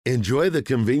Enjoy the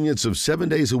convenience of 7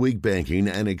 days a week banking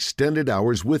and extended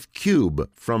hours with Cube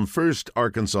from First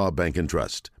Arkansas Bank and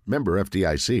Trust. Member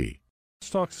FDIC.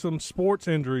 Let's talk some sports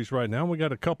injuries right now. We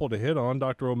got a couple to hit on.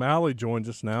 Dr. O'Malley joins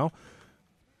us now.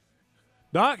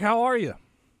 Doc, how are you?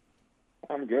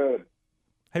 I'm good.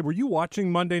 Hey, were you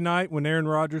watching Monday night when Aaron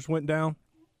Rodgers went down?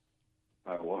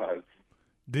 I was.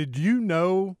 Did you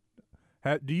know,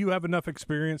 do you have enough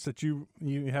experience that you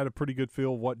had a pretty good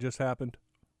feel of what just happened?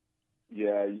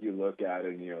 Yeah, you look at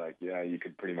it and you're like, yeah, you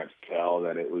could pretty much tell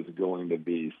that it was going to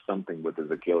be something with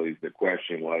his Achilles. The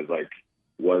question was,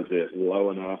 was it low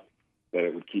enough that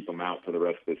it would keep him out for the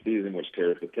rest of the season, which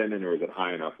tears the tendon, or is it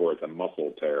high enough where it's a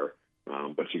muscle tear?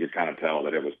 But you could kind of tell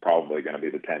that it was probably going to be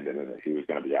the tendon and that he was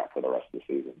going to be out for the rest of the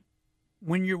season.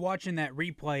 When you're watching that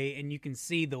replay and you can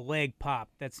see the leg pop,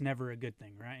 that's never a good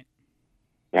thing, right?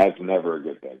 That's never a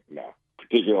good thing, no.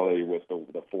 Particularly with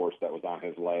the force that was on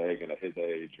his leg, and at his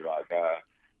age, you're like,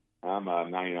 I'm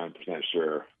 99%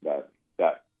 sure that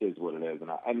is what it is.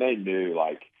 And they knew,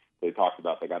 like they talked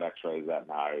about, they got X-rays that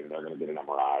night, and they're going to get an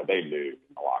MRI. They knew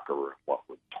in the locker room what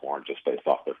was torn just based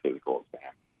off their physical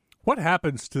exam. What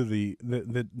happens to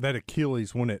that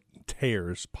Achilles when it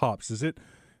tears, pops? Is it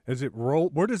roll?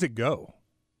 Where does it go?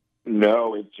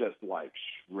 No, it just like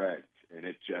shreds, and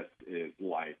it just is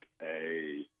like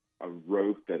a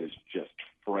rope that is just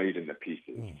frayed into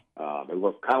pieces. It kind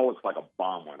of looks like a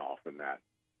bomb went off, and that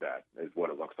is what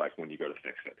it looks like when you go to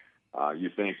fix it. You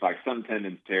think like some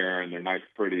tendons tear, and they're nice,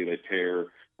 pretty. They tear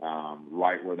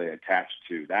right where they attach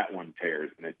to. That one tears,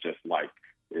 and it just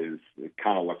it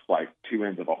kind of looks like two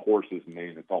ends of a horse's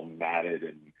mane. It's all matted,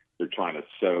 and they're trying to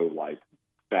sew like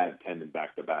bad tendon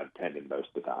back to bad tendon most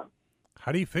of the time.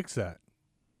 How do you fix that?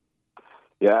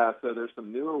 Yeah, so there's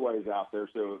some newer ways out there.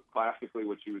 So classically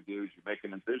what you would do is you make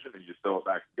an incision and you sew it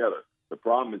back together. The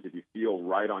problem is if you feel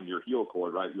right on your heel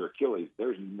cord, right, your Achilles,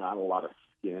 there's not a lot of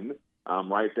skin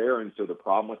right there. And so the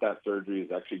problem with that surgery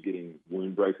is actually getting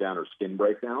wound breakdown or skin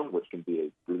breakdown, which can be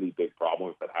a really big problem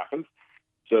if that happens.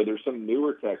 So there's some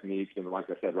newer techniques, and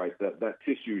like I said, right, that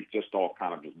tissue is just all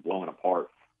kind of just blowing apart,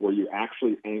 where you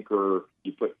actually anchor,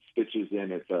 you put stitches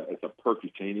in. It's a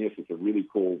percutaneous. It's a really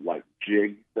cool like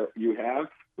jig that you have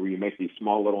where you make these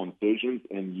small little incisions,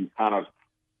 and you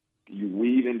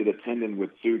weave into the tendon with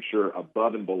suture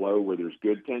above and below where there's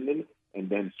good tendon, and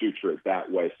then suture it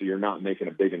that way. So you're not making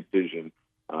a big incision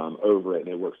over it, and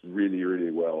it works really,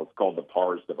 really well. It's called the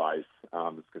PARS device.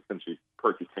 It's essentially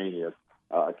percutaneous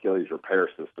Achilles repair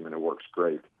system, and it works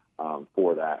great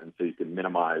for that. And so you can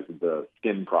minimize the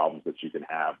skin problems that you can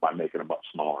have by making a much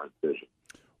smaller incision.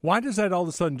 Why does that all of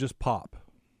a sudden just pop?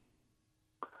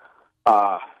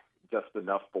 Just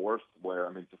enough force where,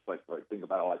 just like think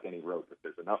about it like any rope. If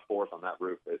there's enough force on that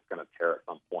rope, it's going to tear at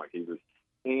some point.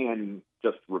 And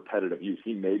just repetitive use.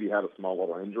 He maybe had a small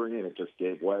little injury and it just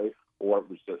gave way, or it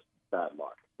was just bad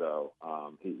luck. So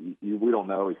we don't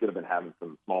know. He could have been having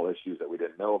some small issues that we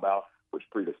didn't know about, which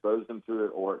predisposed him to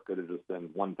it, or it could have just been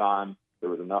one time there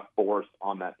was enough force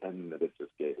on that tendon that it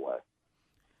just gave way.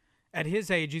 At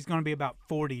his age, he's going to be about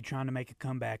 40 trying to make a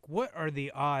comeback. What are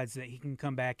the odds that he can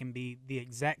come back and be the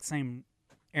exact same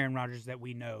Aaron Rodgers that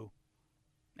we know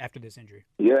after this injury?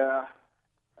 Yeah,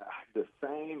 the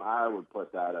same. I would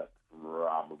put that at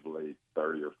probably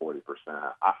 30 or 40%.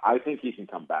 I think he can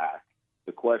come back.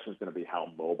 The question is going to be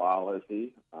how mobile is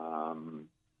he?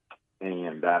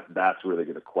 And that's really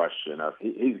the question of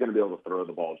he's going to be able to throw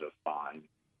the ball just fine.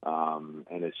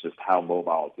 And it's just how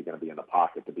mobile is he going to be in the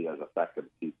pocket to be as effective as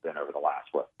he's been over the last,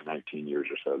 19 years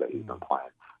or so that he's been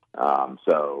playing.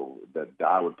 So that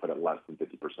I would put it less than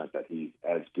 50% that he's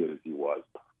as good as he was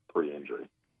pre-injury.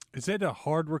 Is it a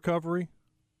hard recovery?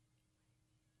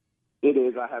 It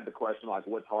is. I had the question,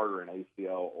 what's harder, an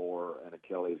ACL or an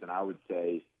Achilles? And I would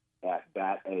say at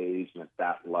that age and at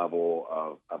that level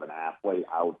of an athlete,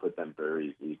 I would put them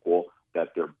very equal, that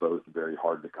they're both very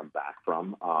hard to come back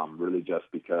from, really just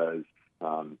because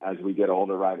as we get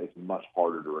older, right, it's much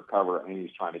harder to recover, and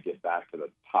he's trying to get back to the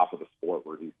top of the sport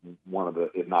where he's one of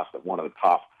the, if not one of the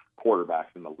top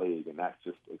quarterbacks in the league, and that's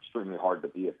just extremely hard to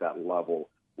be at that level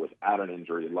without an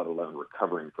injury, let alone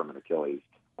recovering from an Achilles.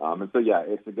 And so, yeah,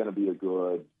 it's going to be a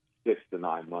good 6 to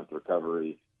 9 month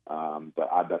recovery. But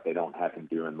I bet they don't have him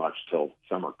doing much till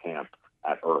summer camp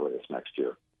at earliest next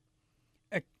year.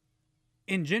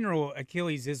 In general,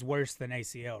 Achilles is worse than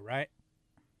ACL, right?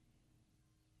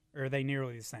 Or are they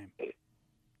nearly the same?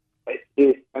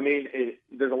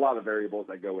 There's a lot of variables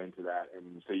that go into that,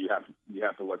 and so you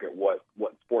have to look at what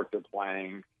sport they're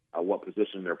playing, what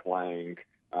position they're playing.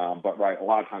 But right, a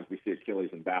lot of times we see Achilles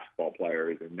in basketball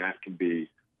players, and that can be,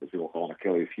 as people call an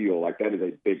Achilles heel. Like that is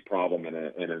a big problem in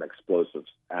an explosive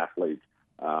athlete.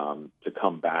 to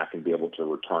come back and be able to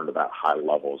return to that high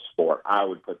level of sport. I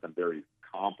would put them very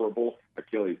comparable.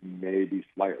 Achilles may be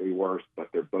slightly worse, but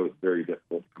they're both very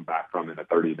difficult to come back from in a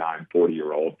 39,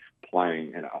 40-year-old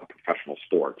playing in a professional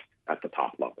sport at the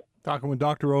top level. Talking with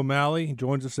Dr. O'Malley. He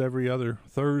joins us every other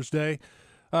Thursday.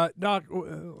 Doc,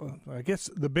 I guess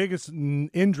the biggest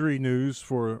injury news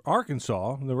for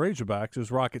Arkansas, the Razorbacks,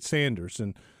 is Rocket Sanders.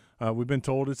 And we've been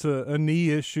told it's a knee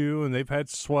issue, and they've had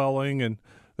swelling, and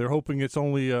they're hoping it's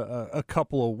only a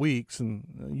couple of weeks.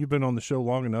 And you've been on the show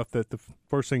long enough that the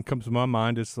first thing comes to my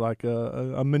mind is like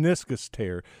a meniscus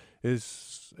tear.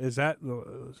 Is that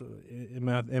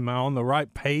am I on the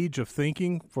right page of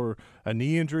thinking for a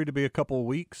knee injury to be a couple of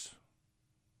weeks?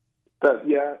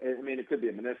 Yeah, I mean, it could be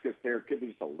a meniscus tear, it could be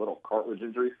just a little cartilage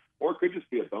injury, or it could just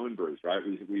be a bone bruise, right?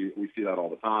 We see that all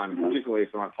the time, particularly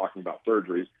if we're not talking about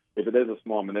surgeries. If it is a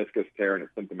small meniscus tear and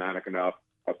it's symptomatic enough,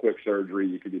 a quick surgery,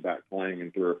 you could be back playing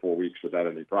in 3 or 4 weeks without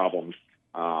any problems.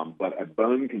 But a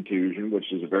bone contusion,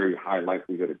 which is a very high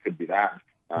likelihood it could be that,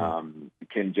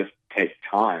 can just take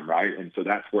time, right? And so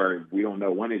that's where we don't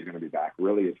know when he's going to be back.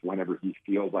 Really, it's whenever he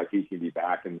feels like he can be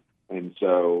back. And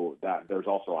so that there's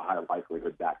also a high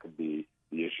likelihood that could be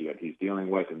the issue that he's dealing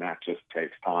with, and that just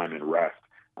takes time and rest.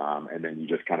 And then you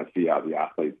just kind of see how the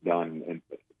athlete's done and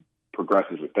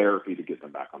progresses with therapy to get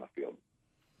them back on the field.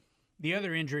 The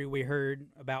other injury we heard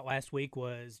about last week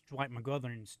was Dwight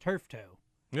McGlothern's turf toe.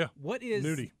 Yeah. What is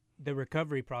Nudie. the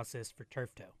recovery process for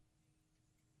turf toe?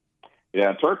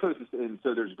 Yeah, turf toe, and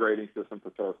so there's a grading system for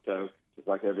turf toe. Just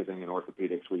like everything in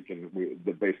orthopedics,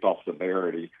 based off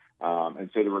severity.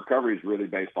 And so the recovery is really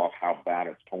based off how bad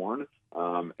it's torn,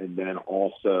 and then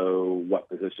also what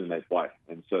position they play.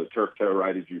 And so turf toe,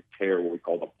 right, is you tear what we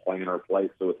call the plantar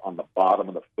plate. So it's on the bottom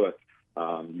of the foot.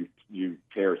 You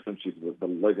tear essentially the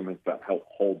ligaments that help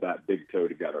hold that big toe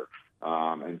together.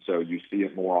 And so you see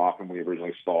it more often. We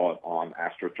originally saw it on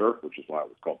AstroTurf, which is why it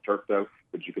was called turf toe,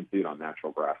 but you can see it on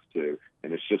natural grass too.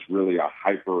 And it's just really a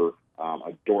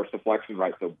dorsiflexion,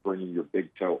 right? So bringing your big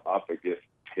toe up, it just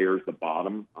tears the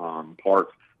bottom part,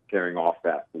 tearing off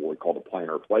that what we call the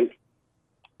plantar plate.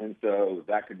 And so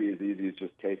that could be as easy as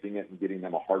just taping it and getting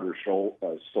them a harder sole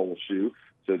shoe.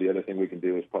 So the other thing we can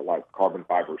do is put like carbon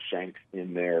fiber shanks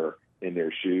in their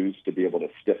shoes to be able to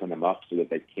stiffen them up so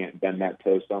that they can't bend that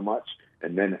toe so much.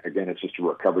 And then again, it's just a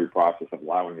recovery process of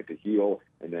allowing it to heal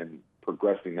and then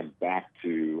progressing them back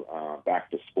to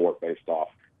sport based off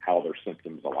how their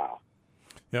symptoms allow.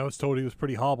 Yeah, I was told he was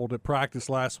pretty hobbled at practice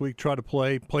last week.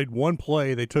 Played one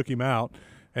play, they took him out,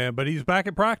 but he's back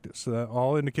at practice.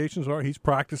 All indications are he's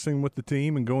practicing with the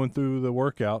team and going through the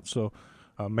workout. So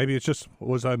maybe it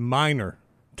was a minor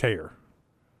tear.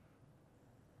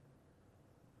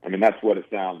 I mean, that's what it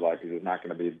sounds like. It's not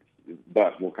going to be,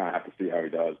 but we'll kind of have to see how he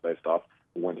does based off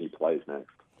when he plays next.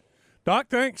 Doc,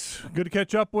 thanks. Good to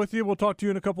catch up with you. We'll talk to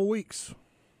you in a couple weeks.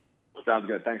 Sounds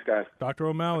good. Thanks, guys. Dr.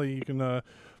 O'Malley, you can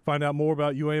find out more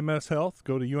about UAMS Health.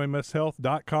 Go to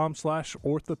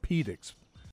UAMShealth.com/orthopedics.